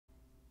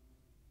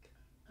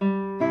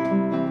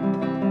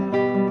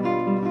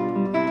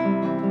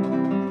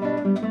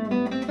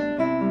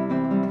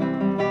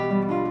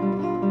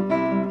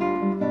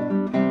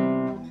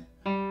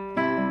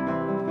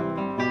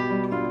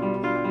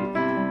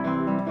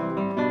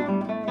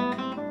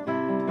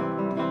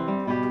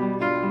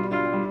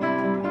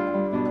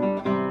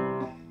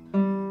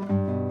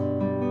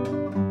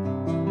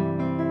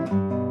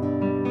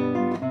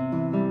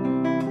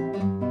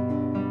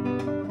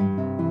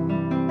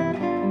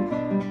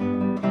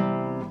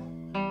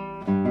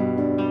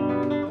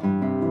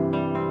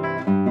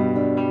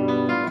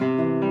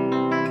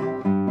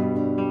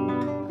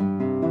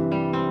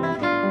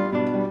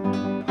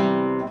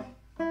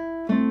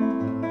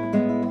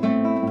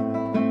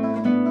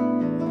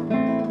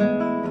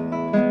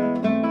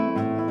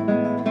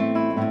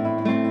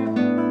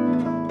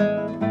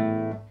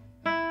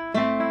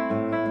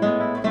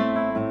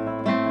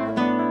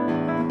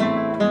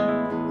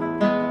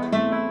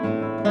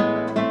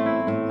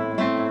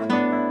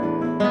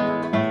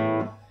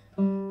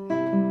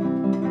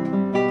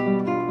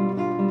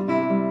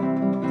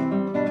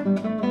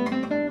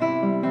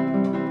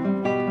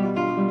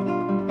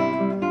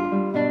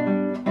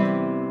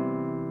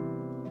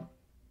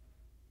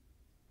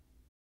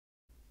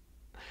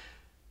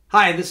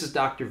Hi, this is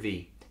Dr.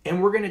 V,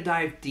 and we're going to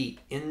dive deep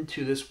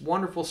into this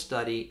wonderful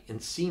study in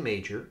C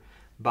major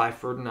by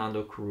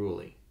Ferdinando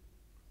Carulli.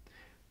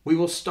 We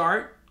will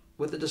start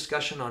with a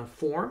discussion on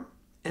form,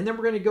 and then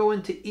we're going to go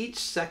into each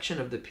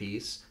section of the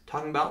piece,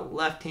 talking about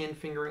left-hand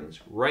fingerings,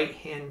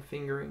 right-hand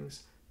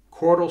fingerings,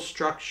 chordal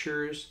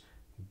structures,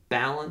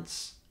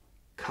 balance,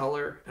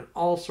 color, and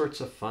all sorts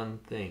of fun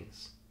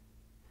things.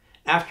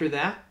 After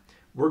that,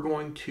 we're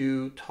going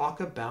to talk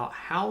about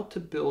how to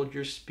build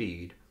your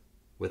speed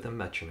with a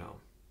metronome.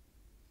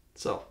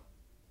 So,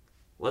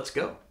 let's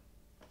go.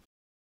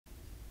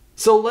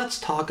 So let's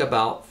talk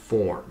about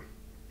form.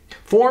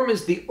 Form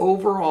is the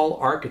overall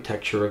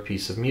architecture of a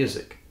piece of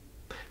music.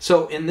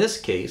 So in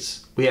this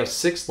case, we have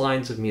 6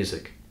 lines of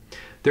music.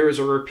 There is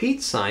a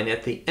repeat sign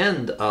at the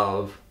end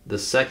of the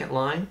second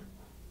line,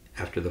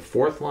 after the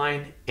 4th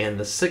line, and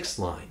the 6th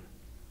line.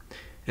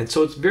 And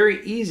so it's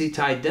very easy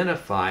to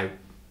identify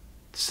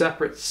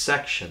separate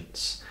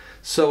sections.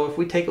 So if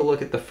we take a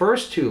look at the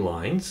first 2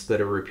 lines that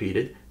are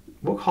repeated,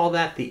 we'll call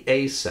that the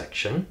A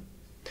section.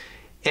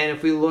 And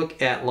if we look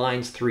at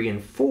lines 3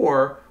 and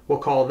 4, we'll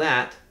call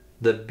that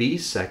the B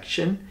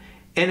section.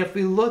 And if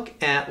we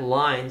look at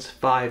lines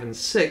 5 and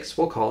 6,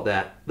 we'll call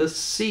that the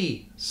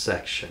C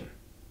section.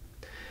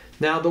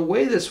 Now the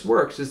way this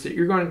works is that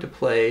you're going to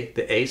play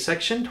the A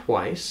section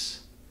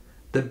twice,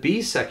 the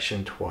B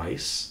section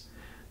twice,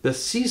 the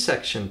C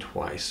section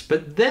twice,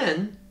 but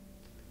then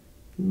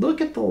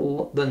look at the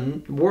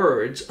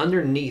words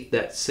underneath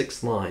that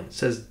 6th line. It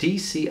says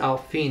DC al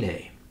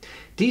fine.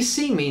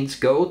 DC means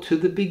go to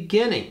the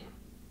beginning.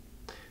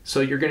 So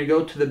you're going to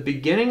go to the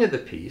beginning of the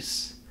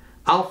piece.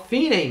 Al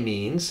fine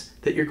means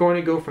that you're going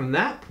to go from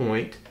that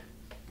point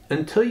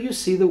until you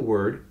see the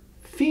word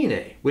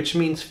fine, which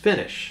means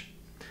finish.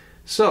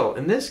 So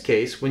in this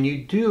case, when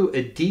you do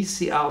a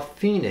DC al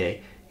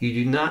fine, you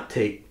do not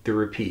take the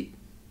repeat.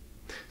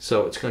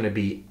 So it's going to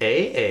be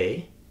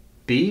AA,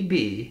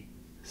 BB,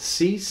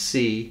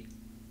 CC,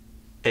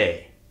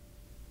 A.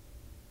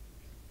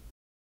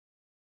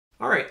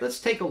 All right, let's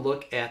take a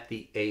look at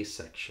the A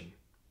section.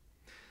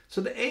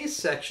 So the A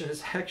section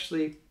is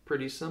actually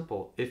pretty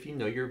simple if you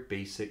know your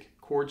basic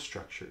chord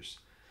structures.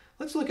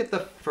 Let's look at the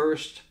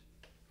first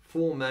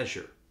full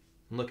measure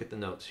and look at the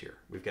notes here.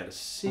 We've got a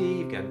C,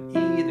 you've got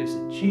an E, there's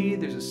a G,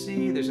 there's a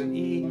C, there's an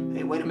E.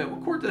 Hey, wait a minute,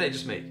 what chord did I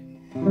just make?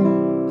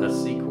 A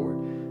C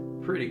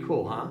chord. Pretty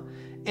cool, huh?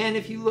 And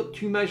if you look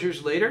 2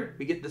 measures later,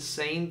 we get the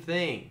same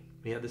thing.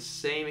 We have the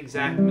same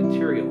exact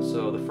material.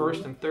 So the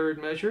first and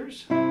third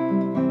measures.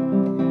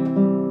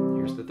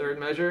 Here's the third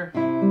measure.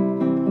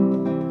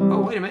 Oh,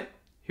 wait a minute.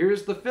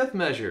 Here's the 5th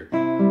measure.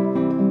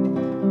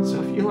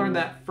 So if you learn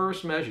that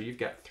first measure, you've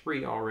got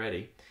 3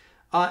 already.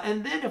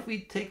 And then if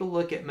we take a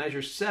look at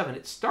measure 7,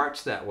 it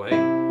starts that way,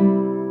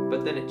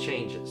 but then it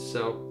changes.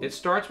 So it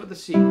starts with the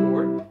C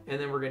chord, and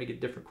then we're going to get a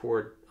different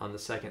chord on the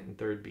 2nd and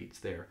 3rd beats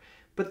there.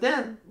 But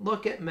then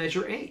look at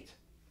measure 8.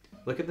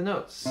 Look at the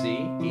notes.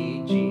 C,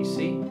 E, G,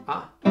 C.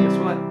 Ah, guess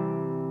what?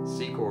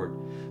 C chord.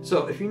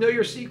 So if you know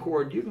your C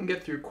chord, you can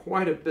get through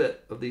quite a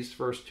bit of these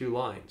first 2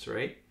 lines,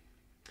 right?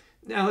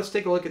 Now let's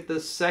take a look at the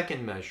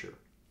 2nd measure.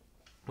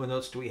 What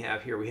notes do we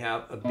have here? We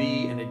have a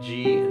B and a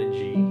G and a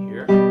G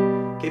here.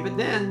 Okay, but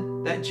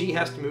then that G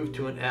has to move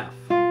to an F.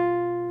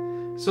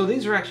 So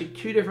these are actually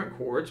 2 different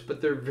chords,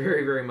 but they're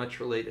very, very much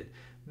related.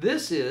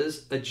 This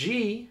is a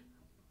G,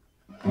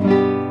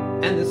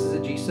 and this is a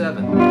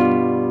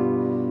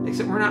G7,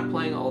 except we're not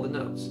playing all the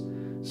notes.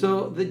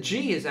 So the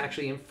G is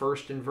actually in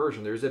first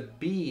inversion. There's a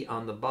B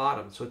on the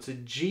bottom, so it's a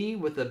G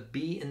with a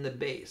B in the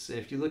bass. And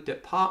if you looked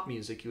at pop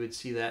music, you would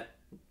see that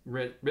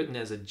written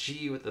as a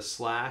G with a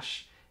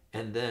slash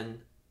and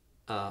then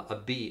a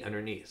B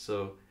underneath.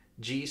 So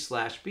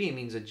G/B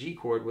means a G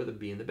chord with a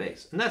B in the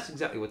bass. And that's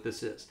exactly what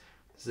this is.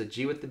 This is a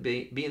G with the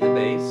B in the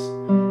bass,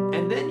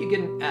 and then you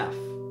get an F.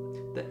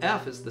 The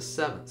F is the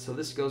 7th, so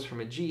this goes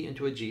from a G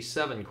into a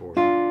G7 chord.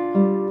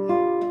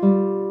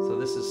 So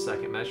this is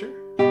 2nd measure.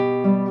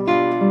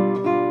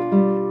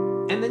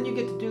 And then you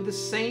get to do the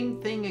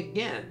same thing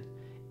again,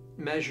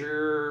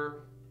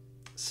 measure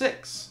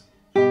 6.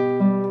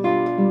 And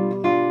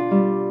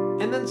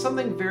then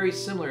something very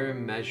similar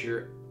in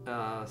measure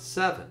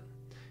 7,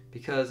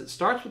 because it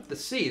starts with the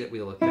C that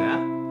we looked at,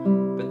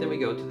 but then we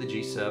go to the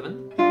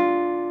G7,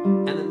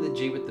 and then the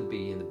G with the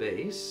B in the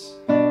bass,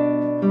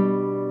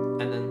 and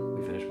then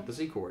with the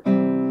C chord.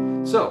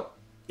 So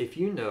if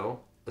you know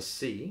a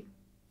C,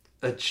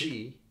 a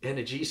G, and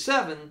a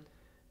G7,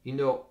 you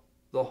know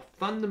the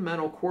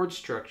fundamental chord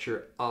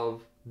structure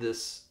of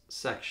this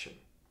section.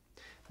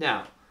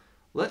 Now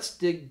let's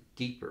dig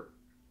deeper.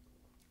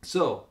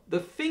 So the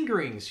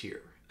fingerings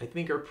here I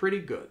think are pretty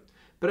good,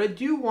 but I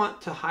do want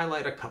to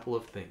highlight a couple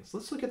of things.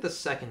 Let's look at the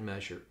 2nd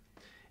measure.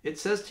 It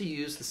says to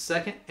use the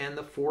 2nd and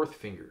the 4th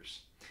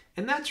fingers.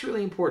 And that's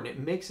really important. It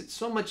makes it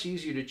so much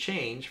easier to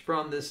change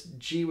from this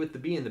G with the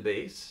B in the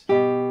bass to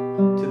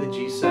the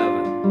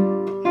G7.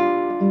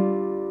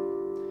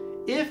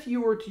 If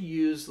you were to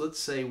use, let's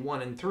say,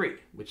 1 and 3,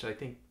 which I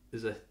think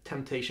is a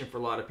temptation for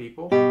a lot of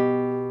people,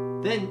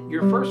 then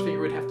your first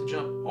finger would have to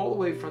jump all the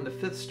way from the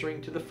 5th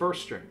string to the 1st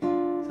string.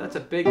 So that's a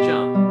big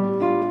jump.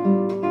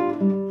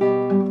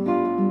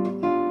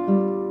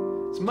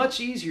 It's much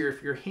easier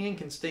if your hand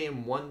can stay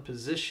in one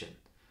position.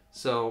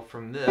 So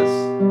from this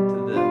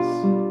to this.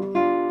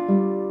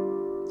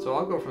 So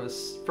I'll go from the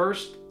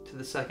 1st to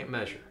the 2nd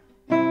measure.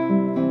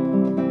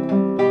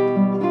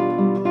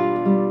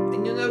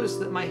 And you'll notice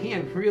that my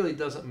hand really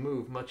doesn't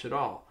move much at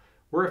all.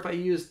 Where if I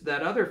used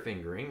that other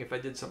fingering, if I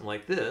did something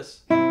like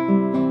this,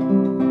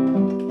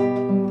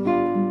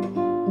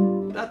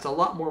 that's a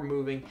lot more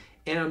moving,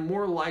 and I'm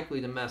more likely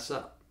to mess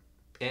up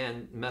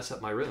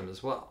my rhythm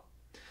as well.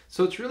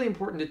 So it's really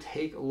important to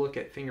take a look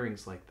at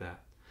fingerings like that.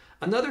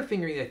 Another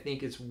fingering I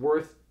think is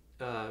worth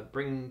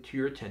bringing to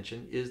your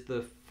attention is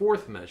the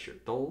 4th measure,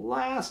 the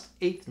last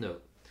 8th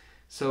note.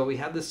 So we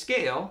have the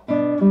scale.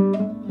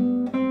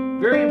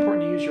 Very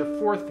important to use your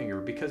 4th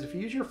finger, because if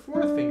you use your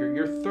 4th finger,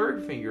 your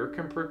 3rd finger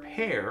can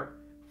prepare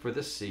for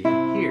the C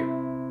here.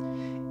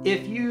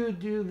 If you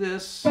do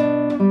this with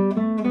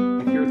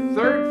your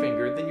 3rd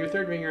finger, then your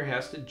 3rd finger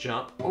has to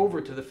jump over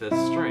to the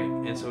 5th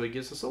string, and so it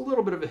gives us a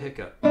little bit of a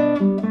hiccup,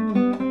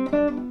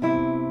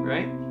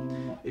 right?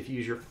 If you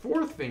use your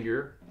 4th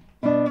finger,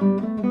 you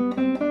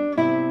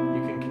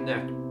can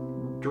connect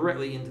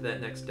directly into that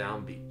next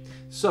downbeat.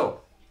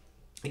 So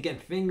again,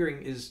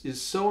 fingering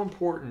is so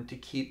important to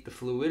keep the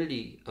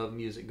fluidity of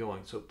music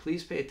going. So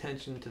please pay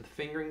attention to the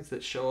fingerings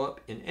that show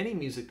up in any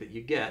music that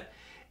you get,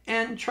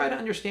 and try to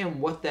understand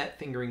what that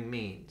fingering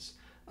means.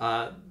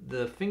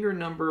 The finger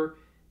number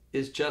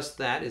is just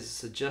that, is a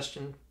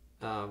suggestion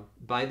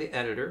by the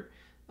editor.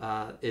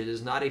 It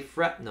is not a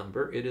fret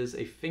number, it is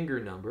a finger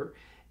number,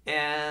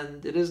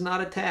 and it is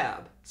not a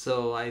tab.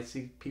 So I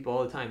see people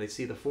all the time, they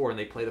see the 4 and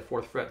they play the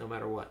 4th fret no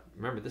matter what.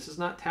 Remember, this is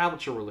not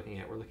tablature we're looking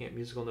at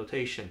musical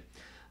notation.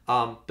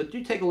 But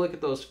do take a look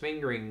at those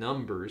fingering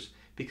numbers,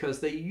 because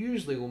they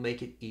usually will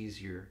make it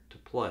easier to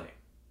play.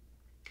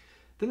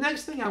 The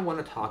next thing I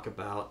want to talk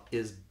about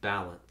is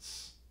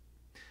balance.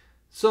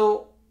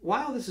 So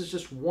while this is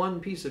just one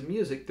piece of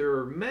music, there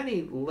are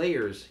many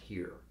layers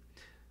here.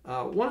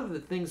 One of the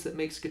things that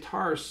makes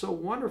guitar so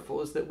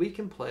wonderful is that we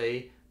can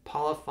play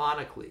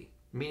polyphonically,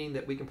 meaning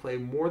that we can play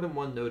more than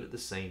one note at the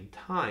same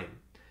time.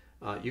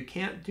 You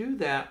can't do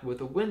that with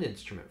a wind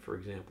instrument, for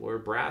example, or a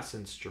brass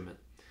instrument.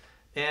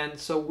 And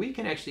so we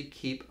can actually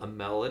keep a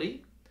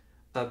melody,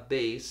 a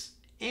bass,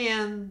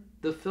 and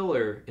the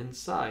filler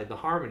inside, the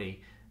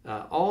harmony,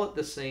 all at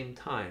the same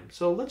time.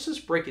 So let's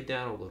just break it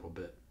down a little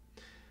bit.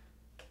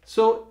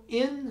 So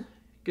in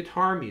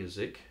guitar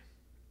music,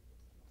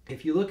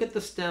 if you look at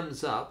the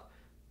stems up,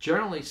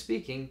 generally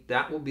speaking,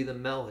 that will be the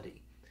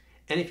melody.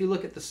 And if you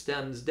look at the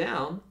stems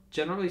down,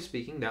 generally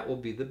speaking, that will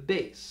be the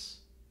bass.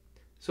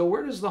 So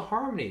where does the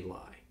harmony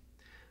lie?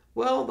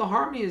 Well, the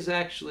harmony is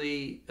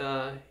actually,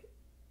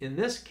 in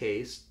this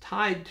case,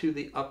 tied to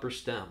the upper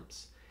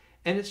stems.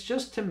 And it's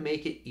just to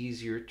make it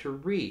easier to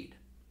read.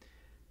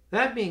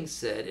 That being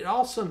said, it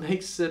also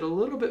makes it a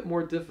little bit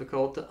more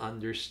difficult to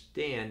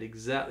understand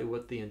exactly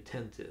what the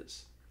intent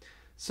is.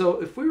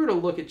 So if we were to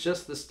look at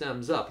just the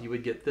stems up, you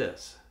would get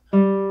this.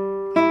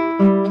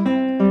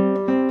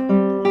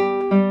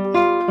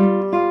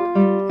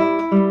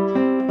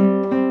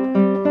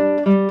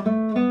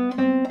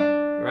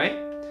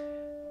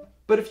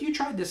 But if you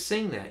tried to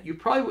sing that, you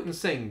probably wouldn't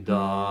sing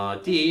da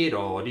dee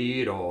do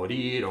dee do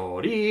dee do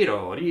dee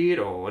do dee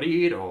do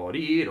dee do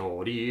dee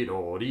do dee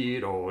do dee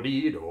do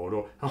dee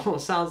do.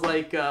 Almost sounds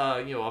like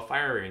a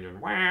fire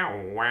engine.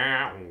 Wow,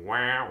 wow,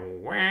 wow,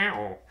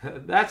 wow.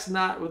 That's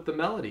not what the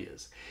melody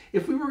is.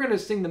 If we were going to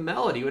sing the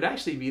melody, it would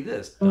actually be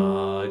this.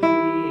 Da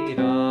dee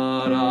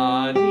da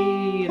da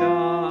dee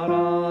da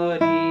da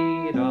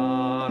dee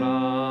da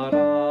da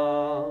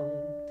da.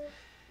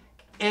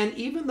 And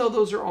even though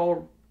those are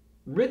all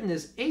written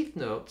as 8th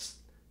notes,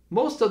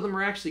 most of them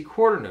are actually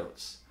quarter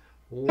notes.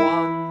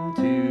 1,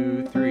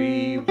 2,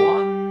 3,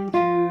 1,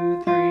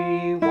 2,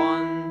 3,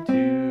 1,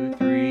 2,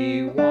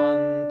 3, 1,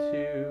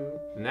 2.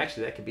 And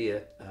actually that could be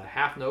a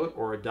half note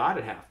or a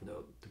dotted half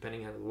note,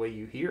 depending on the way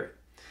you hear it.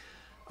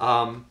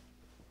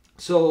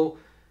 So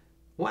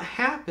what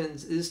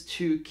happens is,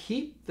 to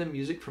keep the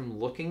music from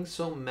looking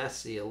so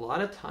messy, a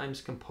lot of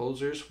times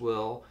composers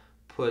will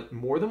put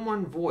more than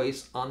one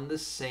voice on the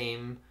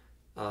same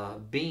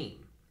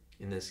beam.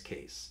 In this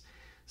case.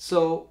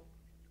 So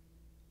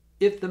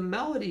if the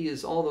melody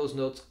is all those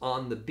notes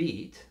on the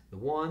beat, the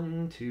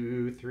 1,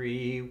 2,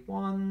 3,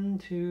 1,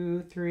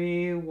 2,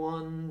 3,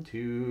 1,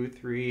 2,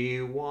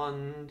 3,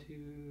 1,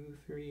 2,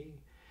 3,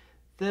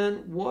 then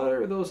what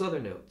are those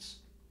other notes?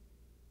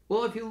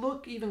 Well, if you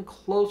look even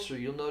closer,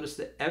 you'll notice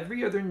that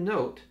every other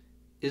note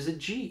is a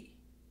G.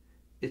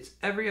 It's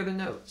every other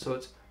note. So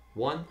it's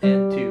 1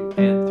 and 2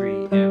 and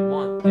 3 and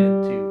 1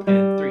 and 2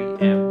 and 3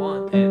 and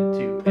 1 and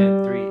 2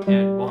 and 3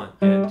 and 1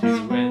 and 2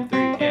 and 3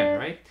 and,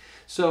 right?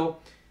 So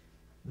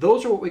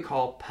those are what we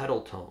call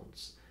pedal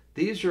tones.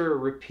 These are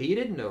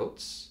repeated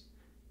notes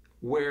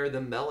where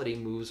the melody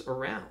moves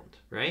around,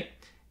 right?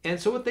 And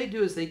so what they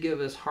do is they give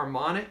us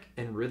harmonic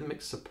and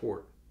rhythmic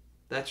support.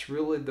 That's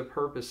really the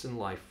purpose in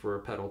life for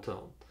a pedal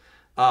tone.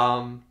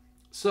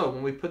 So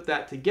when we put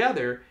that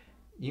together,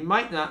 you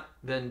might not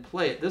then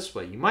play it this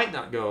way. You might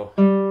not go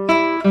and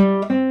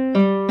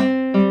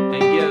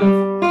give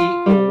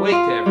equal weight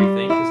to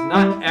everything, because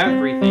not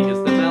everything is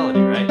the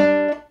melody,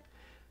 right?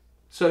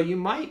 So you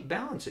might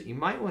balance it. You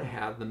might want to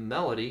have the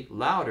melody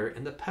louder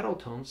and the pedal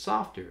tone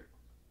softer.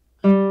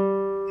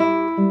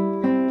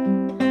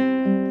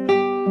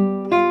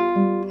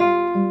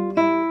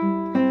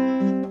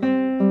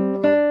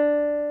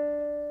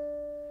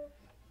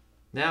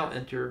 Now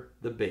enter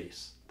the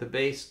bass. The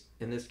bass,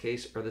 in this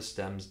case, are the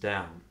stems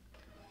down.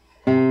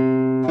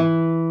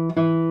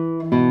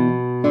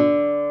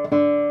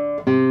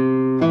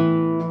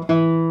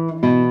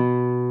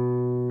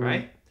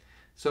 Right?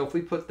 So if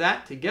we put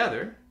that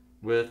together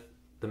with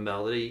the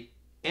melody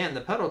and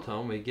the pedal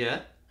tone, we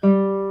get...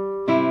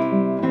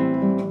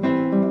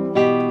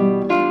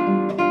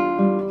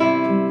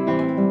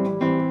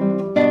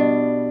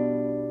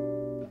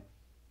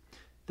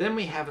 Then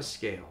we have a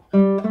scale.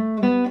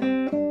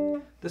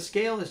 The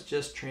scale is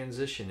just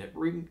transition.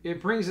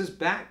 It brings us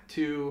back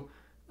to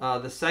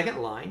the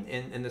second line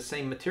in the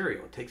same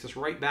material. It takes us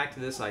right back to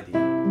this idea,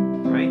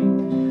 right?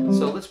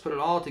 So let's put it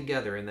all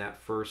together in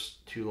that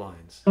first two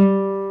lines.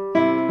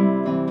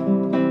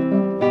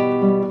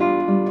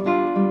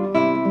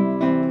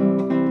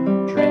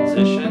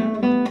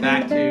 Transition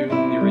back to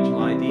the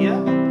original idea.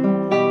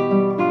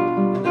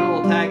 And then a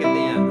little tag at the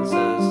end that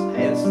says,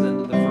 hey, this is the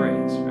end of the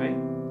phrase, right?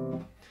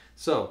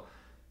 So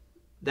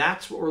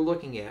that's what we're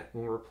looking at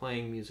when we're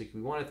playing music.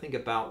 We want to think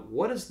about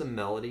what is the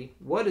melody,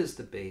 what is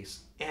the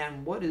bass,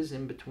 and what is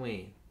in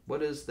between.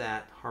 What is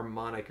that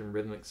harmonic and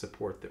rhythmic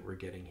support that we're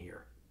getting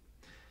here?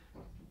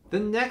 The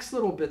next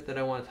little bit that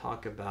I want to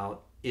talk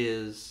about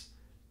is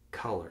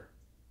color.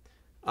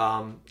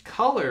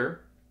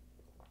 Color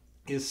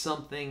is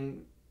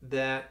something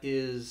that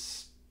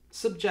is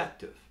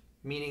subjective,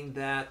 meaning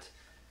that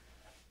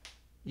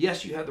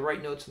yes, you have the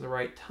right notes in the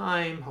right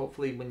time,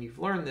 hopefully when you've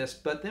learned this,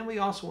 but then we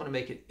also want to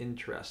make it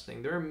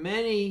interesting. There are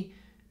many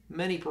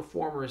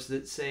performers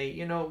that say,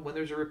 you know, when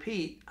there's a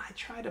repeat, I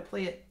try to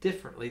play it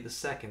differently the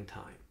second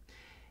time.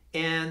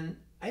 And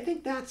I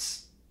think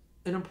that's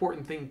an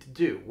important thing to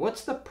do.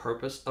 What's the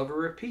purpose of a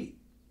repeat?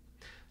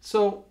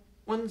 So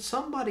when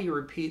somebody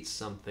repeats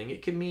something,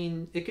 it could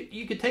mean,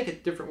 you could take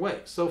it different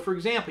ways. So for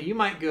example, you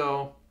might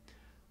go,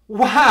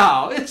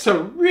 wow, it's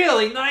a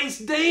really nice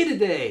day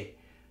today.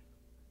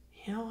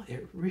 You know,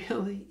 it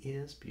really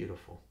is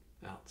beautiful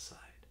outside.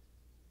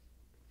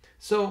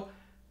 So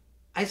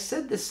I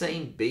said the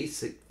same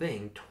basic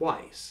thing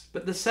twice,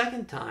 but the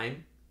second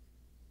time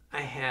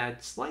I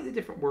had slightly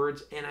different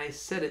words and I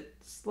said it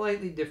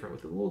slightly different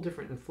with a little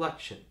different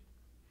inflection.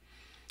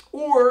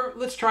 Or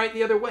let's try it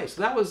the other way.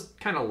 So that was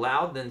kind of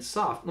loud, then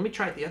soft. Let me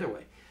try it the other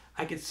way.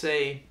 I could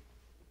say,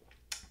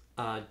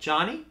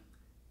 Johnny,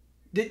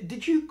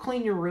 did you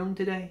clean your room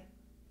today?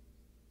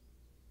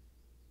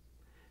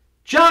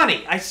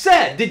 Johnny, I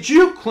said, did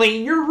you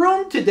clean your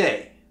room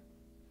today?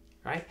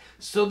 Right?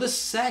 So the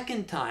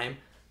second time,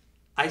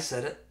 I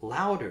said it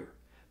louder.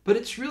 But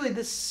it's really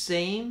the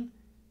same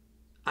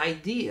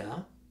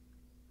idea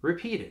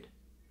repeated.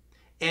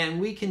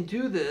 And we can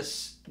do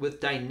this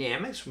with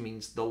dynamics, which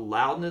means the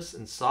loudness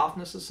and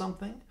softness of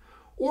something.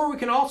 Or we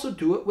can also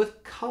do it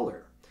with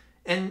color.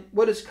 And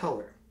what is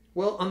color?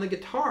 Well, on the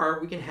guitar,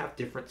 we can have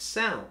different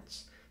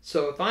sounds.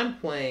 So if I'm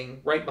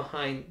playing right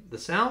behind the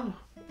sound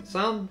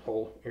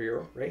hole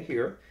here, right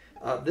here,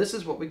 this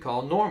is what we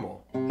call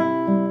normal.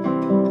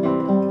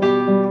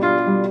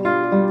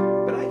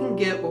 But I can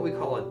get what we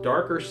call a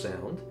darker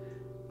sound,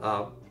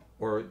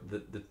 or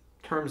the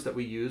terms that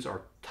we use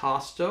are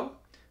tasto,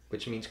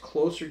 which means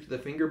closer to the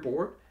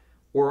fingerboard,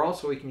 or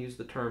also we can use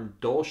the term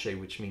dolce,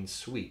 which means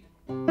sweet.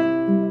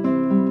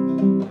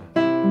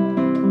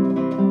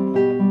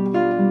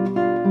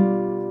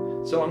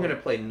 So I'm going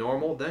to play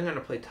normal, then I'm going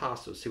to play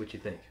tasto, see what you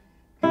think.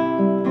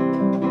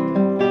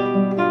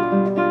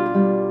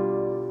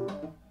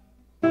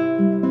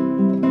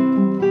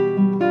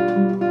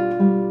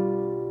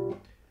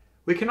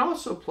 We can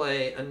also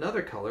play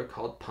another color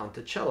called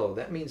ponticello.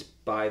 That means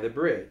by the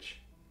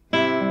bridge, which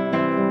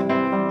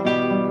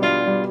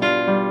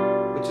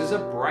is a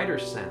brighter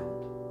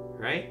sound,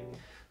 right?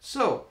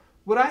 So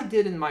what I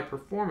did in my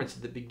performance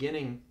at the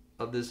beginning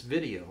of this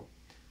video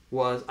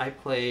was I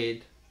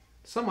played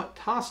somewhat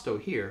tasto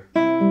here.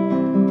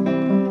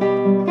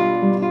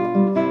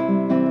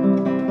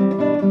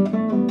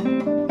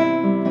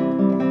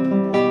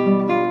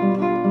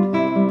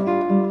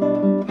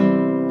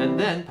 And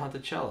then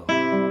ponticello.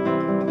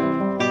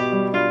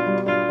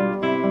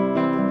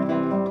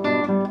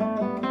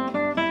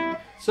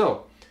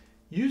 So,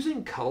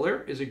 using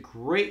color is a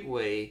great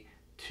way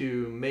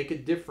to make a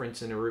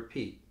difference in a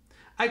repeat.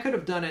 I could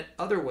have done it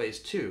other ways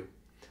too.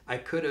 I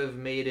could have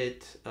made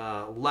it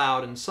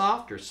loud and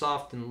soft, or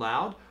soft and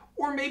loud,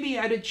 or maybe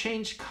I'd have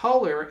changed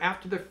color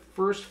after the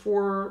first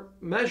 4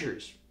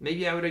 measures.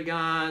 Maybe I would have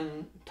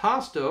gone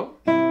tasto,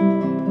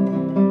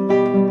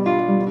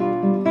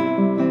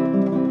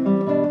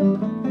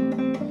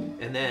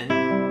 and then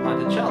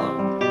ponticello.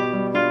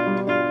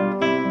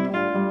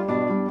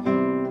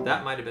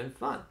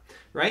 fun,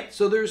 right?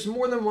 So there's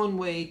more than one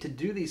way to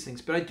do these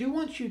things, but I do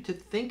want you to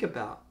think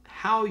about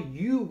how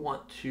you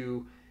want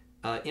to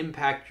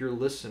impact your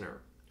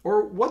listener,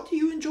 or what do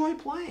you enjoy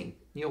playing?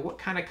 You know, what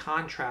kind of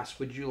contrast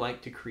would you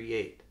like to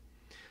create?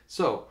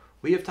 So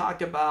we have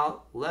talked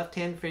about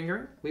left-hand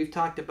fingering, we've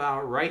talked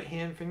about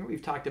right-hand fingering,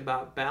 we've talked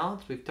about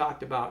balance, we've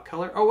talked about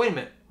color. Oh, wait a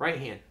minute, right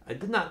hand. I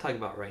did not talk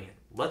about right hand.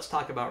 Let's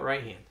talk about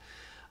right hand.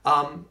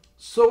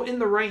 So in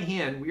the right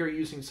hand, we are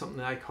using something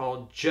that I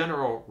call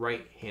general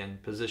right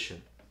hand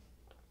position.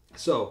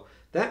 So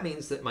that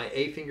means that my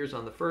A finger's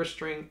on the first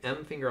string,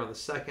 M finger on the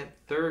second,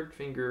 third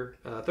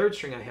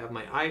string I have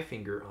my I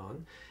finger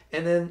on,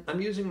 and then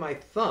I'm using my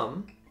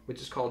thumb,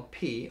 which is called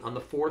P, on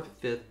the fourth,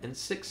 fifth, and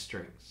sixth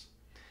strings.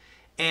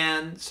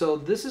 And so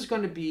this is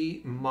going to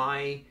be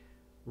my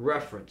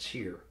reference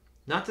here.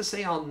 Not to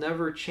say I'll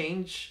never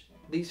change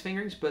these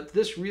fingerings, but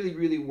this really,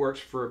 really works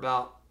for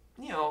about,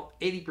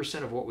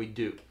 80% of what we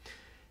do.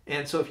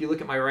 And so if you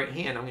look at my right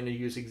hand, I'm going to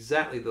use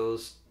exactly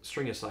those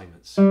string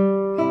assignments. Now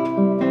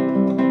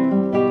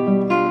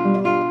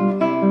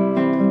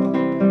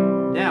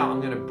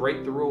I'm going to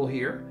break the rule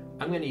here.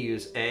 I'm going to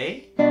use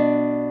A,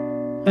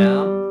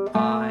 M,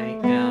 I,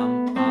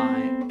 M,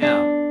 I,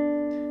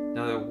 M.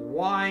 Now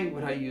why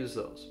would I use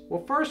those?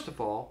 Well, first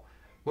of all,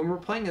 when we're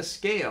playing a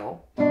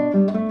scale,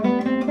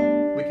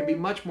 we can be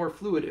much more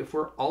fluid if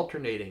we're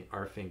alternating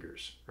our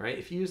fingers, right?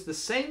 If you use the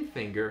same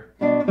finger,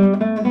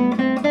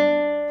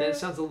 then it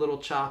sounds a little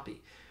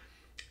choppy.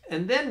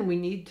 And then we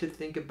need to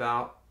think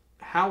about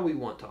how we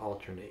want to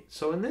alternate.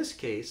 So in this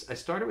case, I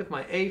started with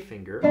my A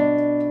finger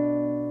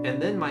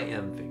and then my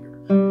M finger.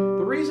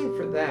 The reason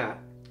for that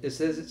is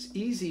that it's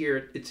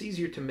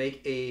easier to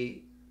make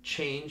a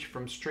change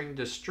from string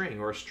to string,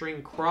 or a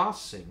string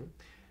crossing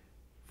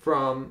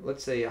from,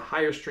 let's say, a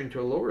higher string to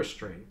a lower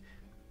string,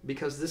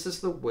 because this is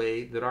the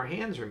way that our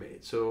hands are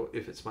made. So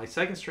if it's my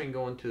second string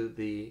going to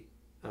the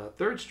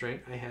third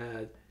string, I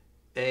had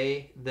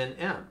A, then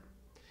M.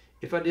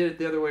 If I did it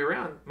the other way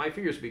around, my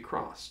fingers would be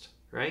crossed,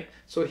 right?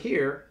 So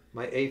here,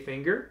 my A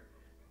finger,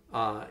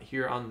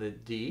 here on the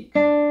D,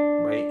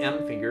 my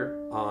M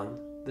finger on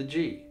the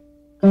G.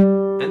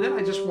 And then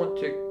I just want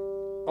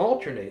to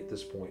alternate at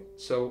this point.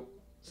 So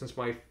since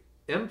my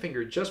M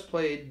finger just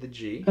played the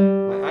G,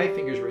 my I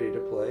finger is ready to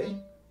play.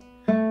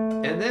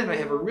 And then I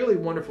have a really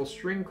wonderful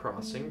string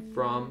crossing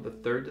from the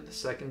third to the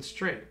second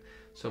string.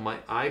 So my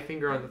I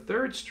finger on the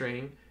third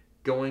string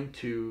going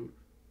to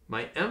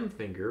my M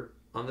finger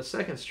on the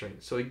second string.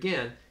 So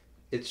again,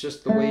 it's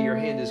just the way your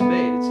hand is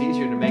made. It's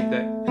easier to make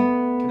that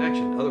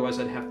connection. Otherwise,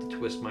 I'd have to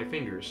twist my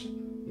fingers,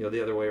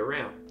 the other way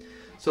around.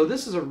 So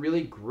this is a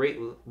really great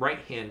right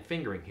hand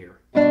fingering here.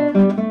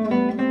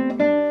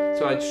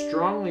 So I'd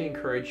strongly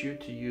encourage you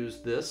to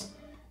use this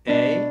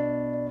A,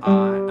 M,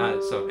 I,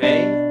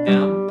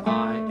 M,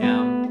 I,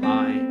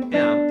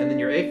 M, and then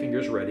your A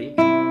finger's ready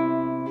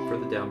for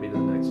the downbeat of the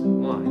next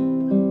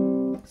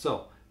line.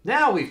 So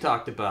now we've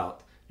talked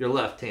about your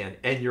left hand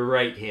and your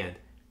right hand,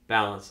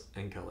 balance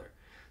and color.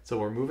 So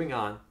we're moving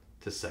on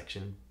to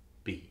section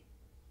B.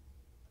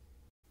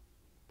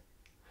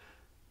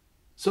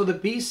 So the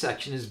B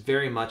section is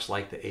very much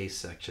like the A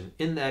section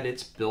in that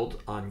it's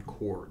built on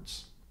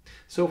chords.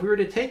 So if we were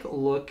to take a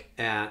look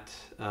at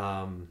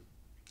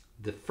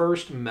the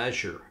first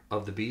measure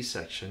of the B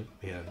section,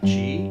 we have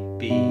G,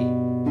 B,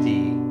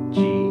 D,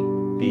 G,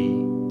 B,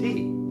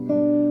 D.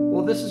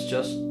 Well, this is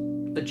just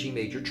a G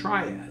major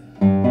triad,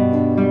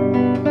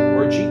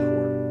 or a G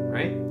chord,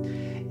 right?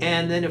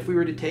 And then if we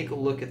were to take a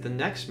look at the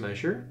next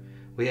measure,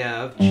 we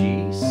have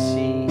G,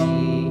 C,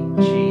 E,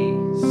 G,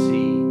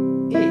 C,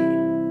 E.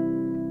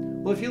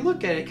 Well, if you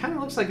look at it, it kind of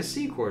looks like a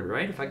C chord,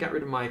 right? If I got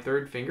rid of my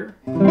third finger,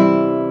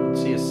 you'd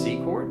see a C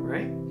chord,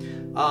 right?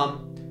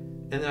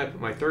 And then I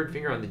put my third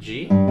finger on the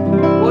G.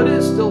 Well, it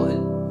is still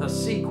a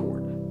C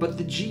chord, but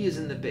the G is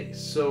in the bass.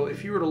 So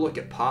if you were to look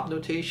at pop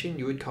notation,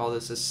 you would call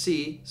this a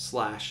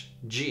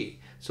C/G.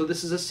 So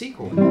this is a C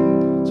chord.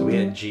 So we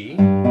had G,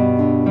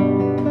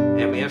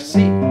 and we have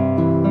C.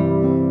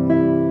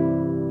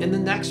 In the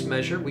next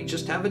measure, we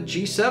just have a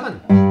G7.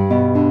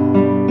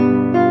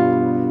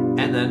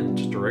 And then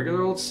just a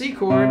regular old C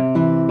chord.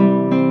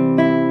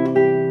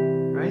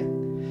 Right?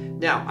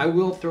 Now, I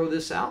will throw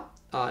this out.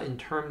 In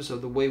terms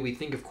of the way we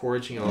think of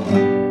chords,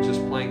 just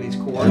playing these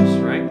chords,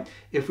 right?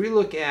 If we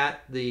look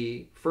at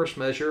the first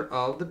measure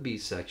of the B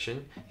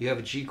section, you have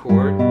a G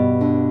chord.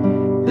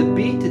 The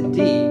B to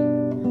D,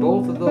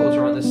 both of those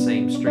are on the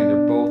same string.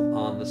 They're both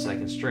on the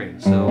second string.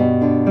 So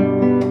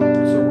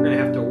we're going to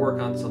have to work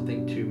on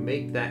something to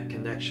make that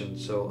connection.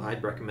 So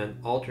I'd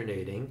recommend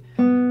alternating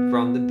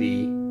from the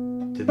B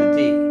to the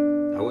D.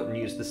 I wouldn't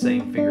use the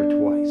same finger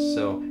twice.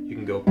 So you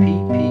can go P,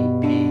 P,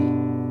 P,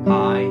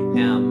 I,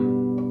 M,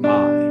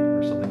 I,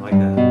 or something like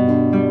that.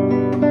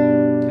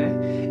 Okay?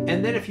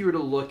 And then if you were to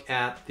look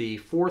at the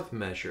fourth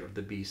measure of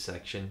the B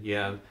section, you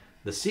have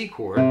the C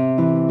chord,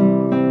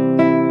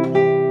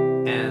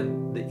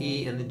 and the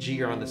E and the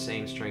G are on the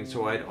same string,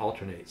 so I'd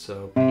alternate.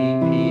 So P, P,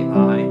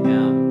 I,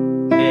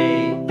 M, A,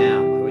 M.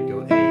 I would go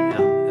A,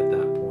 M at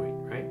that point,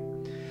 right?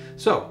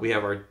 So we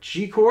have our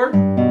G chord,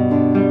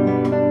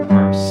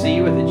 our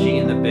C with a G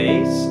in the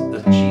bass, the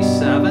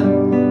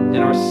G7, and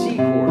our C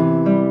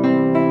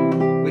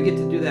chord. We get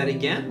to do that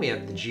again. We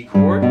have the G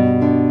chord,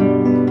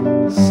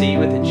 C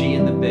with a G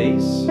in the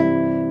bass,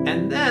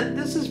 and then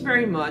this is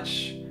very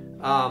much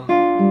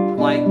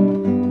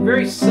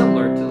very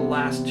similar to the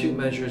last two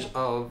measures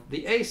of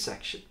the A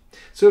section.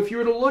 So if you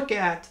were to look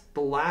at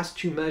the last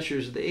two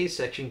measures of the A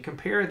section,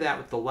 compare that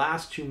with the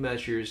last two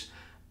measures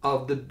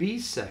of the B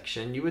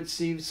section, you would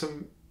see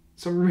some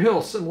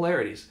real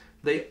similarities.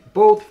 They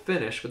both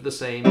finish with the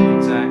same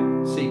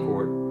exact C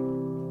chord.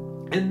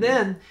 And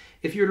then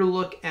if you were to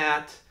look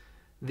at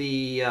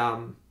the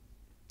either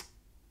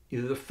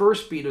the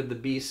first beat of the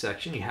B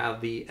section, you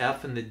have the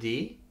F and the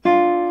D.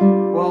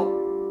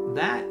 Well,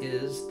 that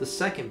is the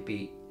second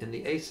beat in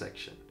the A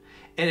section.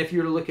 And if you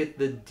were to look at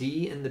the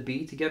D and the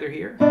B together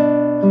here,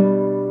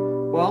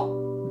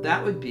 well,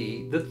 that would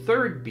be the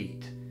third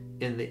beat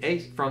in the A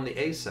from the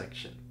A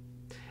section.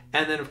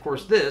 And then of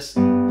course this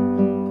all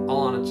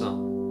on its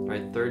own,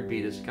 right? Third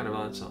beat is kind of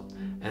on its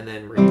own. And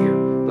then we're here.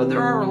 But there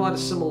are a lot of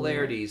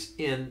similarities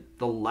in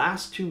the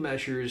last two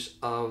measures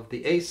of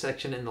the A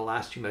section and the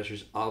last two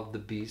measures of the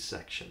B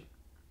section.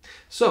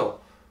 So,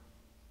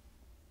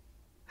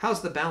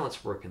 how's the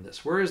balance work in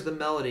this? Where is the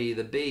melody,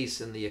 the bass,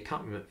 and the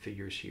accompaniment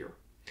figures here?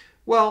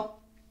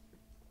 Well,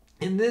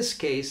 in this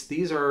case,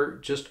 these are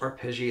just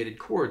arpeggiated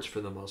chords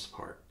for the most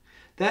part.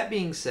 That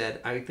being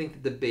said, I think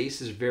that the bass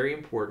is very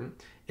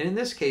important. And in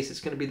this case,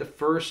 it's going to be the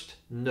first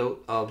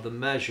note of the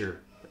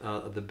measure,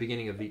 of the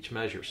beginning of each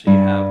measure. So you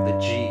have the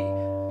G.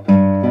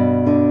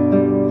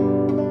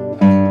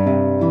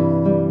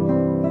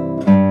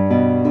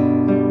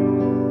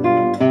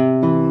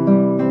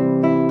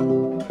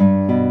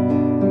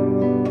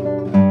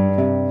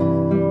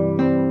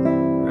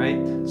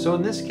 Right? So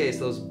in this case,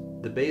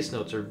 the bass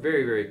notes are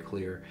very, very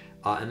clear.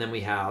 And then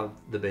we have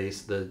the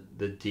bass, the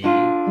D,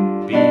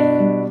 B,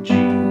 G,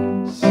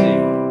 C.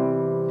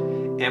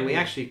 And we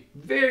actually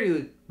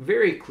very,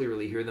 very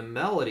clearly hear the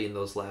melody in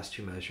those last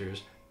two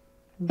measures.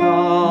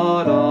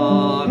 Da,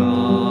 da,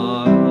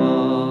 da, da.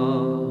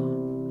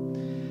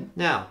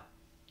 Now,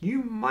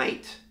 you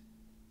might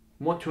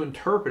want to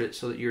interpret it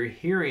so that you're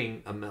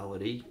hearing a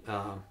melody.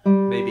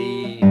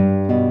 Maybe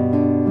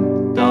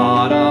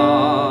da,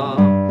 da,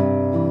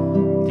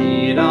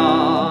 dee,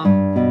 da,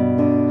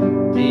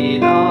 dee,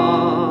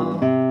 da,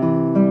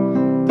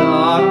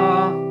 da,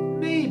 da.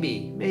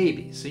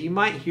 Maybe. So you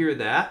might hear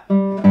that.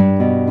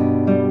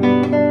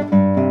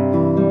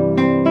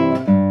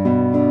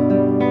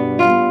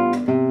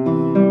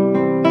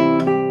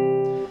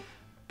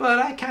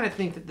 I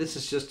think that this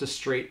is just a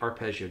straight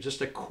arpeggio,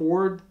 just a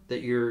chord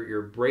that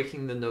you're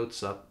breaking the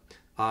notes up,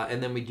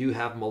 and then we do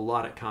have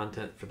melodic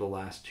content for the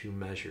last two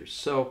measures.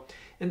 So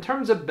in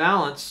terms of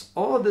balance,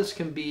 all of this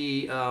can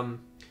be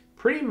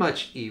pretty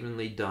much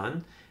evenly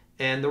done,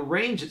 and the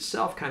range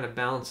itself kind of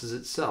balances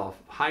itself.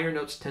 Higher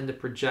notes tend to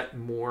project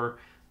more,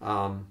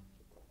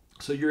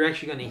 so you're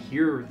actually going to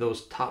hear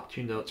those top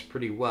two notes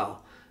pretty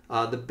well.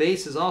 The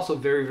bass is also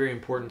very, very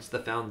important. It's the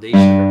foundation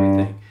of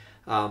everything.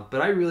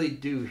 But I really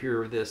do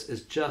hear this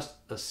as just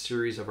a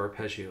series of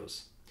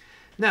arpeggios.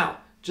 Now,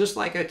 just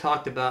like I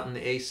talked about in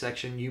the A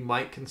section, you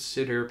might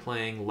consider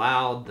playing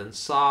loud then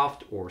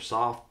soft, or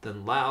soft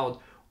then loud,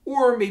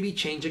 or maybe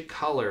change a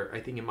color.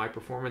 I think in my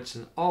performance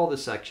in all the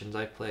sections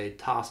I played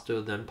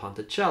tasto then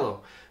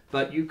ponticello,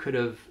 but you could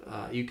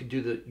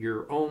do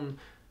your own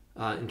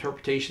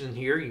interpretation in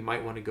here. You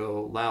might want to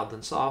go loud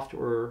then soft,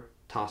 or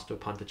tasto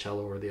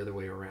ponticello, or the other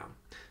way around.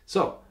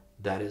 So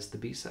that is the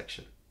B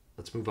section.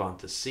 Let's move on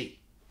to C.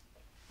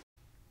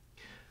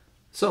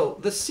 So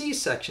the C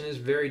section is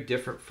very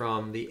different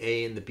from the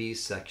A and the B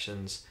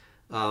sections.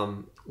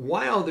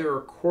 While there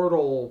are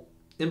chordal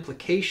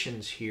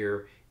implications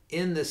here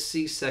in the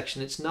C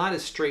section, it's not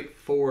as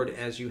straightforward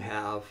as you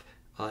have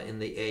in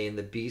the A and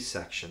the B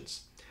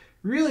sections.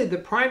 Really, the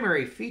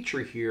primary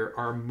feature here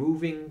are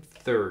moving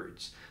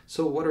thirds.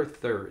 So what are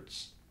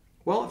thirds?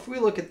 Well, if we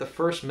look at the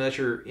first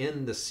measure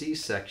in the C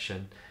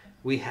section,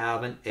 we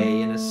have an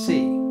A and a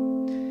C.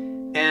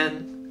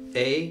 And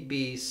A,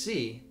 B,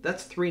 C,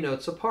 that's three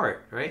notes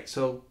apart, right?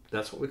 So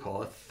that's what we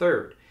call a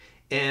third.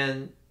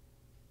 And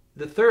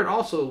the third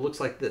also looks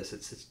like this.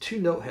 It's two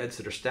note heads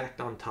that are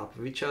stacked on top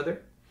of each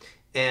other.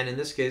 And in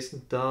this case,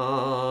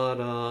 da,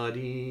 da,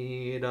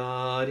 dee,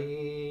 da,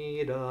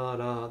 dee, da,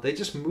 da. They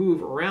just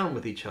move around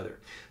with each other.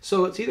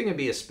 So it's either going to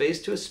be a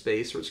space to a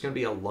space, or it's going to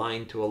be a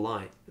line to a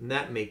line. And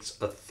that makes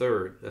a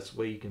third. That's the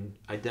way you can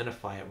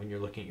identify it when you're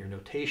looking at your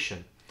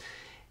notation.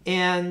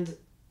 And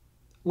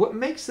what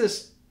makes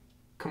this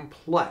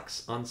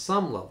complex on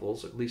some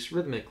levels, at least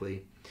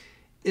rhythmically,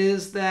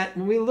 is that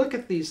when we look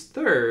at these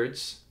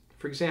thirds,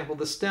 for example,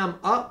 the stem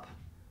up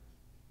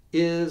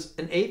is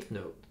an eighth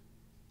note,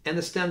 and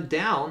the stem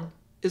down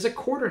is a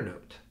quarter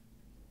note,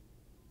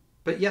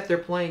 but yet they're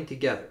playing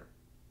together.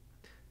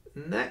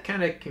 And that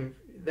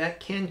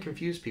can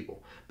confuse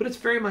people, but it's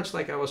very much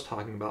like I was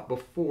talking about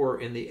before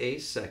in the A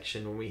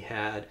section, when we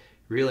had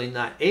really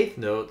not eighth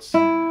notes,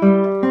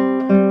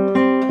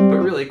 but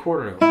but really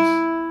quarter notes,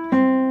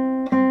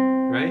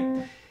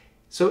 right?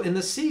 So in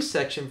the C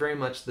section, very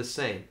much the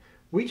same.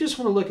 We just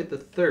want to look at the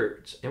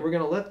thirds, and we're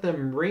going to let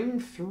them ring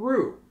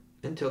through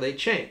until they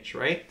change,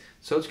 right?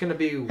 So it's going to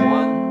be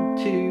 1,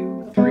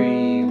 2,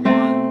 3,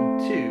 1,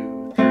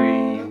 2,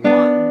 3,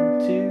 1,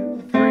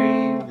 2,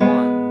 3,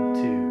 1,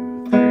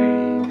 2, 3,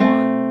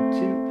 1,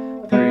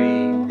 2,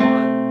 3,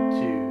 1,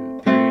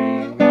 2,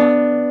 3,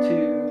 1,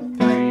 2,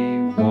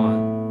 3,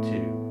 1,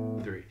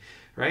 2, 3,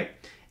 right?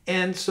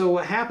 And so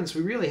what happens,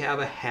 we really have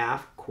a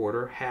half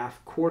quarter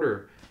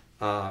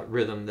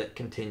rhythm that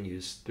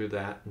continues through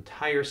that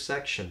entire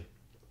section,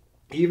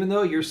 even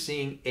though you're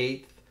seeing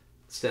eighth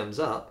stems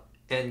up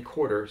and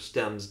quarter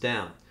stems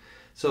down.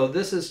 So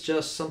this is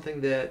just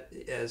something that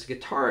as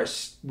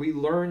guitarists we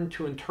learn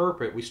to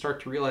interpret. We start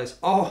to realize,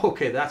 oh,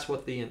 okay, that's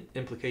what the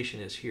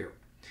implication is here.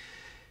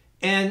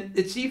 And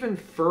it's even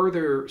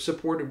further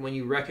supported when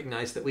you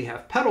recognize that we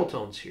have pedal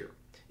tones here.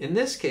 In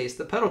this case,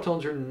 the pedal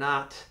tones are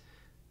not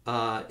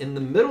in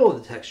the middle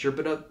of the texture,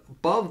 but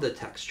above the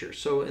texture.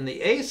 So in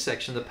the A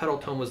section, the pedal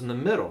tone was in the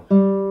middle.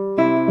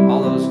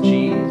 All those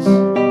G's.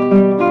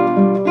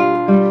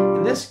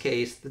 In this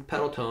case, the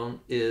pedal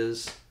tone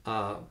is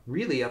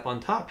really up on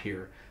top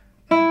here.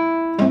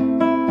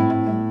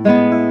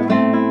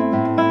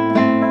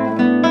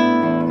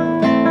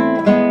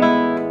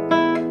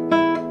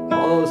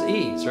 All those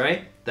E's,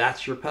 right?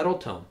 That's your pedal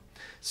tone.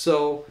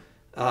 So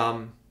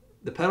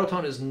the pedal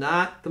tone is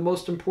not the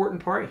most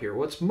important part here.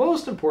 What's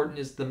most important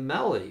is the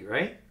melody,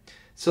 right?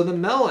 So the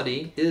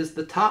melody is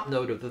the top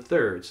note of the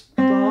thirds.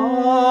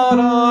 Da,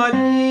 da,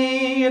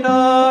 dee,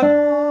 da,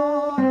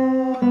 da,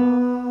 da,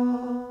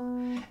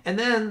 da. And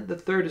then the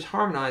third is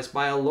harmonized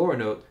by a lower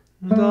note.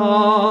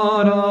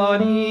 Da, da,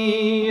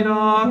 dee,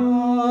 da,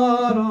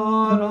 da,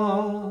 da,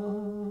 da.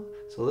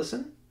 So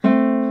listen.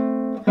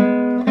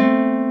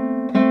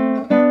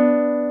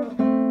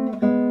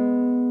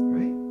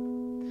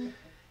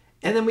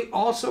 And then we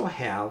also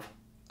have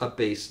a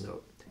bass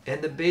note,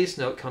 and the bass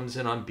note comes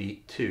in on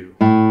beat 2,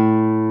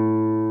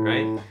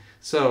 right?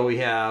 So we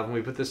have, when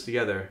we put this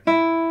together,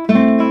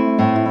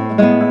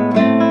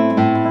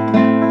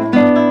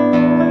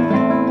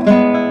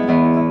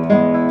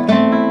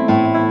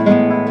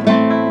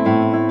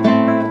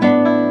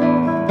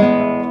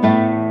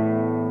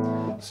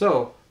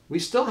 so we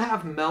still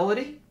have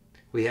melody,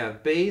 we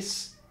have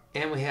bass,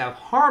 and we have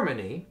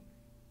harmony,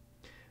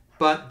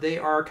 but they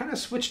are kind of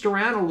switched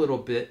around a little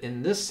bit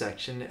in this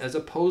section as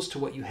opposed to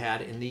what you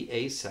had in the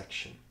A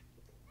section.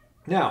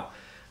 Now,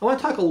 I want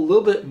to talk a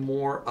little bit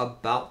more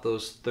about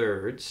those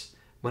thirds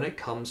when it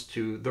comes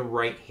to the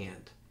right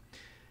hand.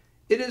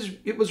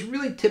 It was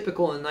really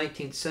typical in the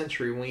 19th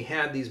century when we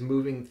had these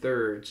moving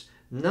thirds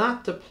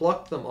not to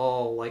pluck them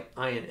all like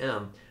I and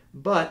M,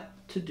 but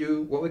to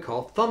do what we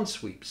call thumb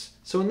sweeps.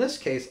 So in this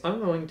case, I'm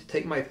going to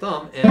take my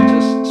thumb and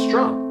just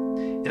strum.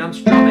 And I'm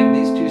strumming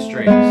these two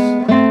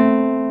strings.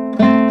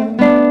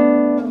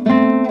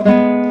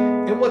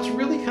 What's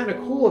really kind of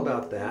cool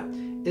about that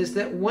is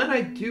that when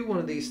I do one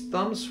of these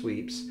thumb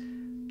sweeps,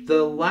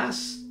 the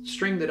last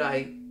string that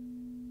I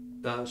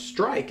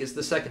strike is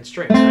the second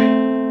string,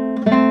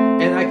 right?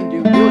 And I can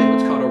do really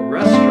what's called a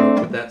rest stroke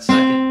with that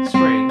second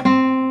string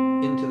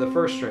into the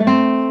first string.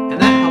 And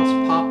that helps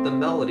pop the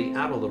melody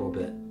out a little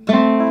bit.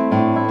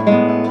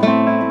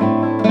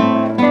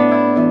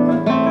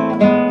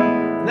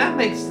 And that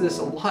makes this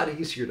a lot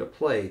easier to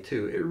play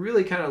too. It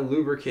really kind of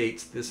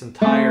lubricates this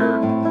entire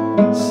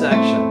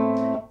section.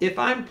 If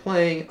I'm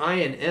playing I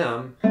and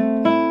M,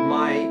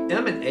 my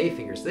M and A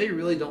fingers, they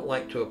really don't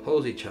like to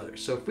oppose each other.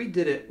 So if we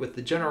did it with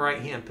the general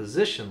right hand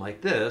position like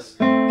this,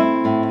 boy,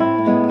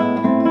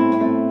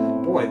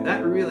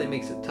 that really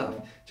makes it tough.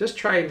 Just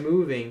try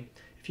moving.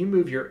 If you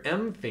move your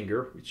M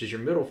finger, which is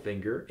your middle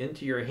finger,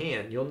 into your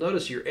hand, you'll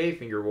notice your A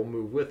finger will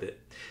move with it.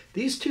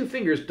 These two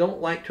fingers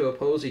don't like to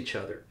oppose each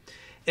other.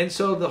 And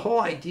so the whole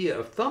idea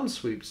of thumb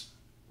sweeps,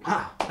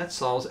 wow, that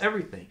solves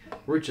everything.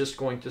 We're just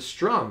going to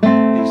strum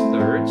these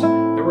thirds,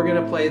 and we're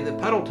going to play the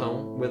pedal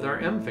tone with our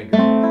M finger.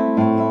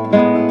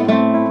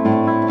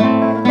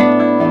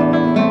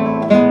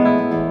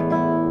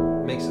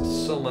 Makes it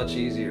so much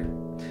easier.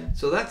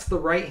 So that's the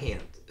right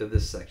hand of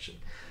this section.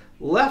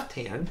 Left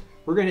hand,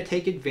 we're going to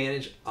take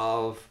advantage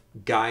of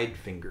guide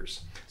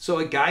fingers. So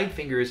a guide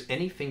finger is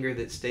any finger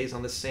that stays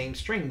on the same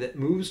string that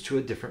moves to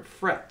a different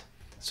fret.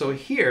 So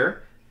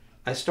here,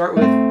 I start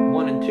with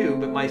 1 and 2,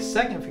 but my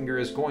second finger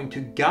is going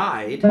to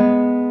guide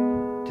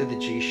to the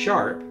G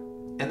sharp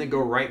and then go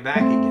right back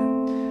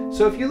again.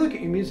 So if you look at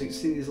your music, you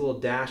see these little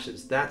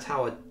dashes. That's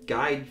how a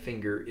guide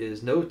finger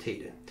is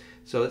notated.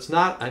 So it's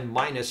not a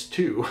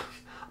 -2.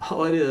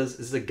 All it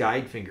is the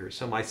guide finger.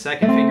 So my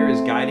second finger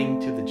is guiding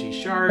to the G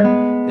sharp,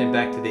 then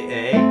back to the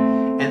A,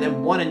 and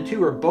then 1 and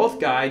 2 are both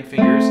guide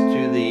fingers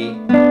to the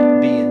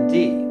B and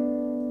D.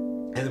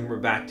 And then we're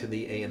back to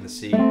the A and the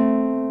C,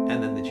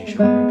 and then the G sharp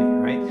and B,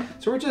 right?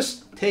 So we're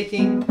just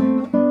taking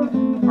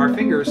our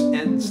fingers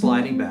and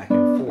sliding back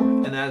and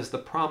forth, and that is the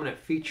prominent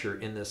feature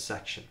in this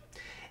section.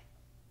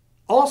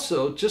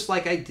 Also, just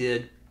like I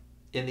did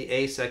in the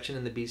A section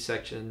and the B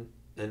section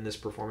in this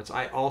performance.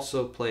 I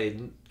also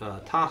played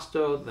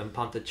tasto, then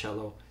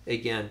ponticello.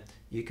 Again,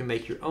 you can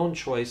make your own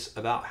choice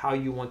about how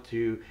you want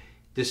to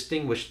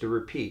distinguish the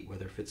repeat,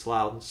 whether if it's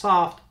loud and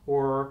soft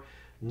or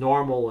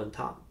normal and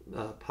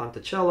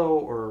ponticello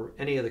or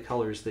any of the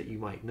colors that you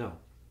might know.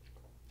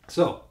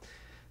 So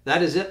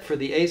that is it for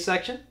the A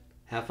section.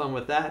 Have fun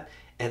with that.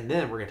 And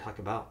then we're going to talk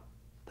about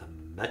the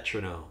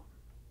metronome.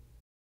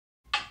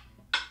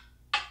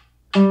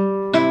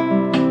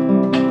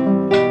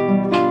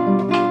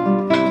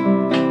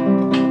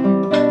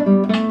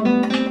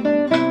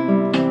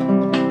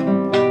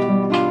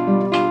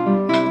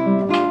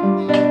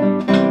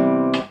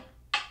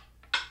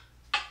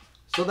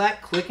 So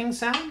that clicking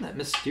sound, that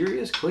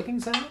mysterious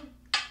clicking sound,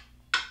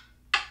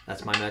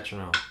 that's my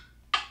metronome.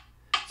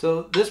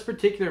 So this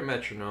particular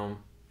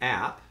metronome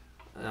app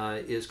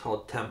is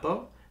called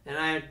Tempo, and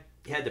I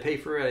had to pay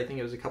for it. I think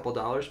it was a couple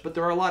dollars, but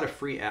there are a lot of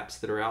free apps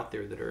that are out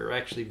there that are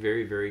actually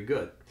very, very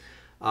good.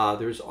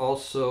 There's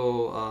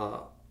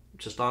also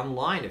just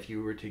online, if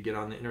you were to get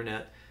on the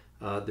internet,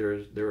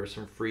 there are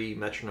some free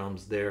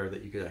metronomes there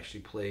that you could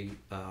actually play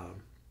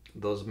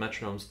those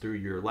metronomes through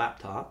your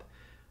laptop.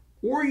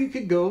 Or you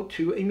could go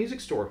to a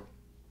music store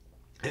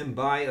and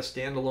buy a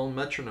standalone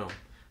metronome.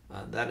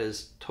 That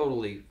is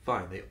totally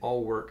fine. They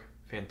all work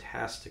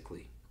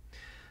fantastically.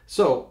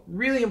 So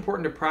really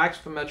important to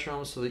practice the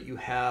metronome so that you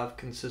have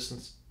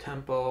consistent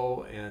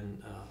tempo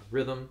and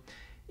rhythm.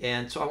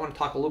 And so I want to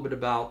talk a little bit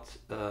about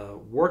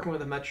working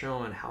with a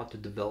metronome and how to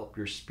develop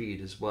your speed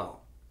as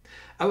well.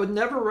 I would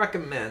never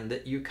recommend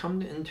that you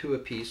come into a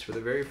piece for the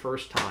very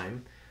first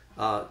time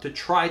to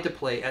try to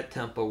play at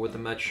tempo with a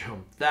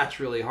metronome. That's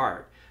really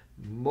hard.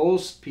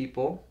 Most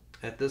people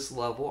at this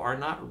level are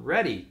not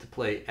ready to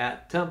play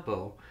at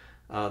tempo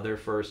their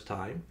first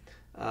time.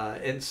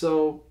 And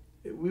so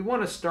we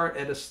want to start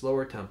at a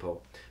slower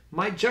tempo.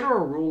 My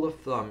general rule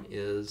of thumb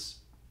is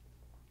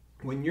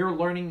when you're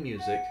learning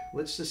music,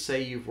 let's just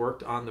say you've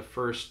worked on the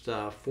first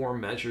 4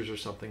 measures or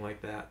something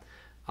like that,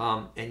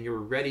 and you're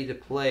ready to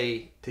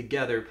play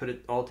together, put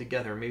it all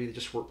together, maybe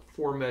just work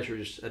 4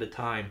 measures at a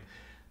time.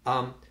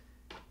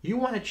 You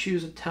want to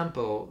choose a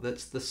tempo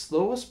that's the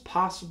slowest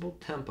possible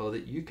tempo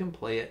that you can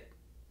play it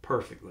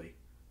perfectly.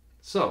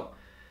 So,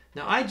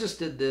 now I just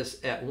did this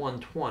at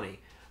 120,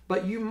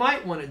 but you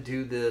might want to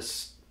do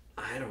this,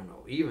 I don't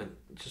know, even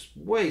just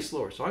way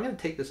slower. So I'm going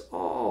to take this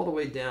all the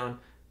way down.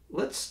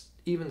 Let's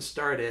even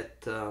start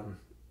at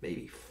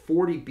maybe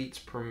 40 beats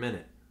per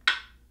minute.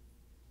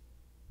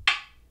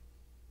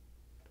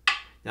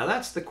 Now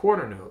that's the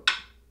quarter note.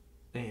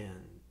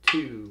 And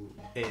 2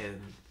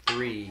 and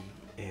 3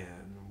 and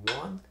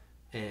 1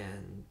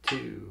 and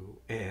 2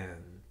 and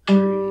 3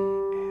 and...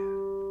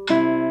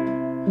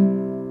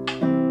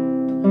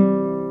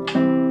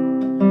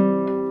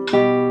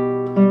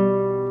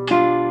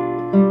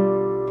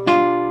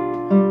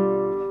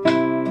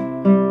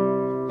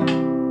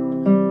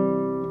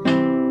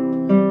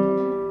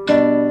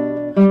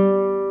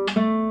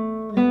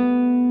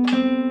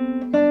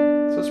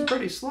 So it's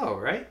pretty slow,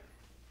 right?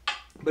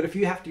 But if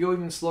you have to go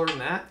even slower than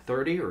that,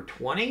 30 or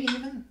 20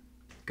 even,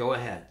 go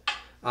ahead.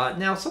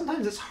 Now,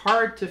 sometimes it's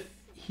hard to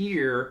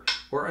hear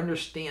or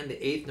understand the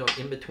 8th note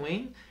in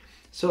between.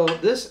 So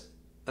this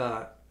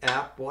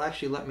app will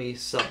actually let me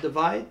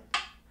subdivide.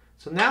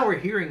 So now we're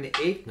hearing the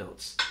 8th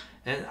notes.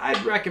 And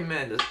I'd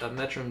recommend a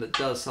metronome that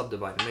does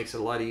subdivide. It makes it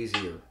a lot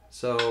easier.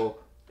 So,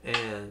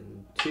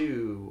 and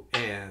 2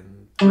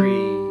 and 3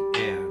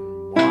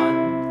 and 1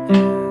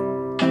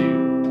 and 2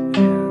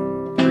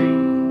 and 3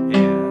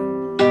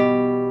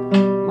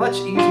 and... Much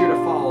easier to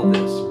follow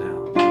this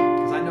now,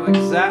 because I know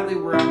exactly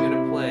where I'm going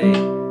to play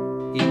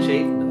each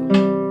 8th note.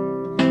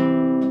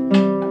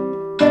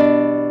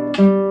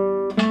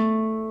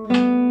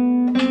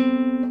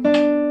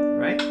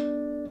 Right?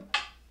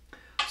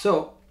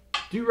 So,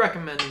 do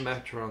recommend a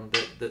metronome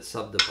that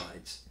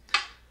subdivides.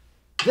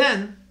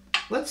 Then,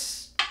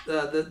 let's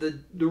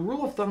the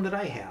rule of thumb that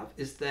I have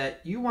is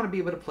that you want to be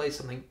able to play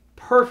something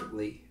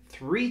perfectly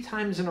 3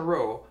 times in a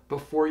row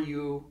before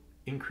you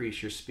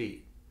increase your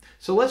speed.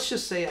 So let's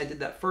just say I did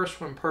that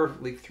first one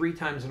perfectly 3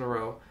 times in a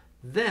row.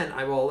 Then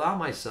I will allow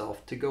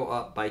myself to go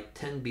up by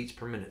 10 beats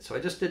per minute. So I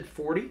just did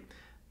 40.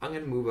 I'm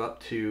going to move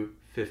up to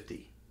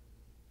 50.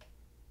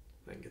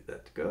 If I can get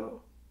that to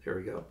go. There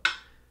we go.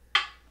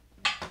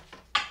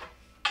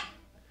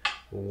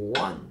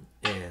 1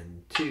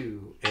 and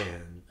 2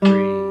 and 3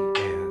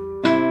 and...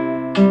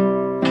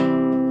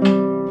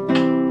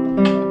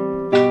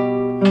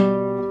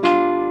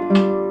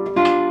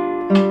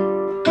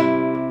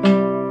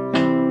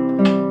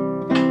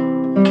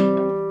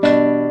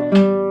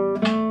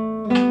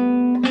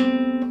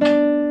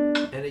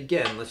 And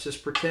again, let's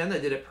just pretend I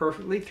did it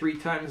perfectly 3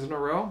 times in a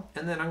row,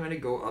 and then I'm going to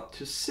go up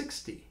to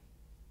 60.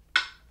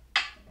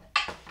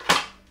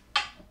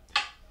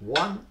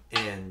 1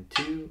 and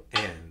 2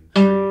 and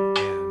 3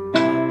 and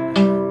 1 and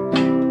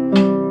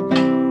 2.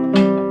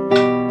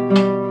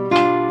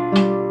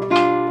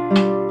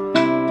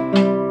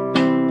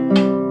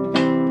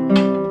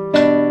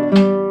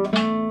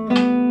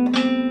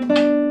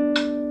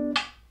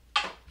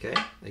 Okay,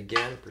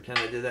 again, pretend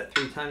I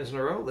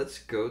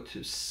let's go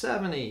to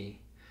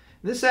 70.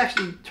 This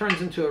actually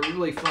turns into a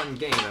really fun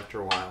game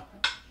after a while.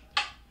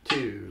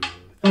 2,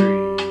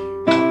 3.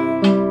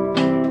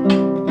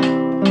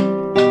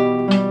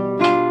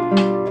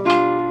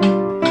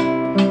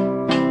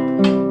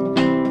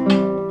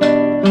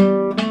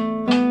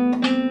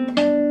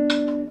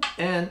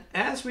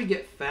 As we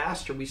get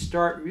faster, we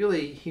start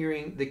really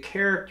hearing the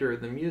character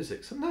of the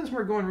music. Sometimes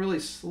we're going really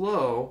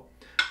slow.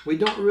 We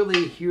don't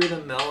really hear the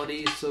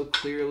melody so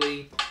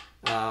clearly,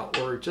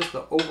 or just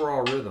the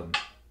overall rhythm.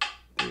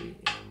 3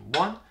 and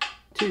 1,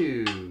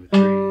 2,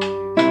 3.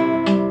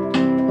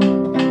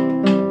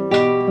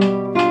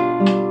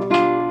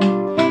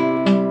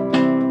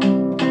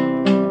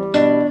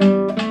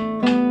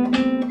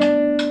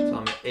 So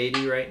I'm at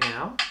 80 right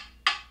now.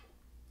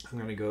 I'm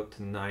going to go up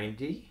to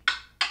 90.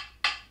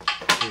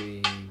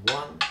 3,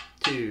 1,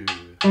 2.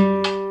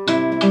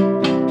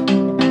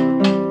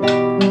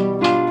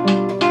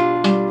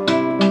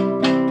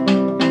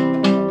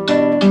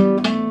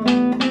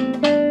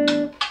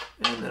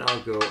 And then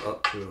I'll go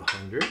up to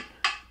 100.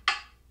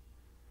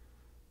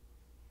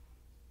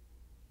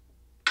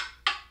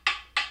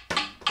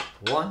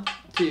 One,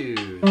 two.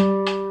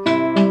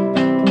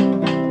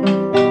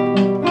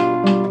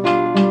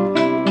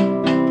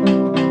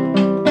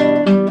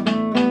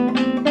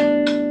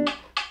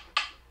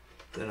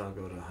 Then I'll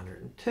go to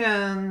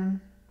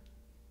 110.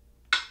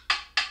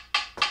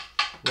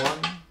 1,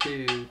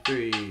 2,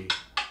 3,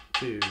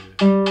 2.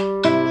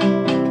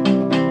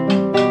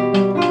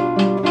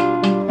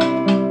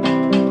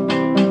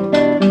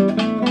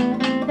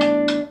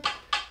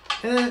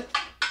 And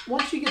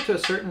once you get to a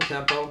certain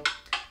tempo,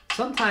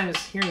 sometimes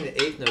hearing the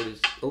 8th note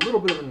is a little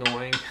bit of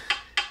annoying.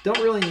 Don't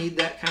really need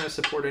that kind of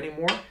support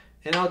anymore.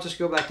 And I'll just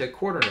go back to a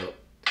quarter note.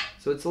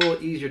 So it's a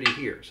little easier to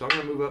hear. So I'm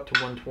going to move up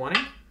to 120.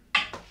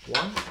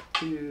 1,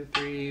 2,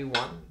 3,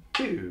 1,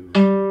 2.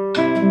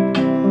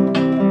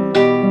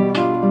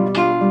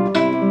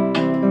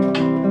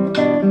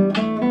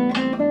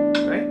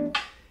 Right?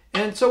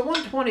 And so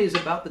 120 is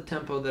about the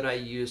tempo that I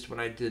used when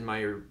I did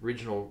my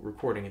original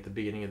recording at the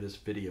beginning of this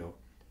video.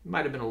 It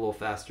might have been a little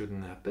faster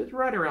than that, but it's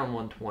right around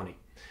 120.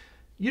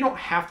 You don't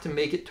have to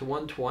make it to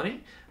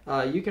 120.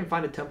 You can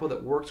find a tempo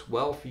that works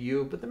well for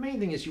you, but the main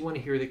thing is you want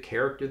to hear the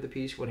character of the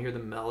piece, you want to hear the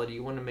melody,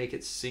 you want to make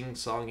it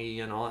sing-songy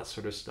and all that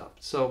sort of stuff.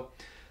 So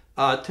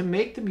to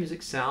make the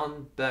music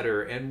sound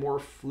better and more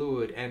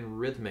fluid and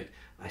rhythmic,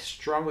 I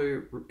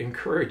strongly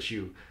encourage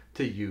you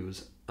to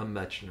use a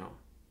metronome.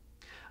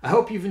 I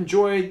hope you've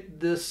enjoyed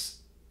this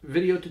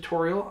video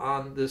tutorial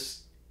on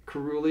this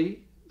Carulli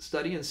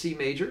study in C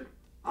major.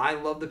 I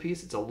love the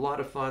piece. It's a lot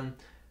of fun.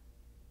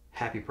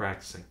 Happy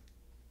practicing.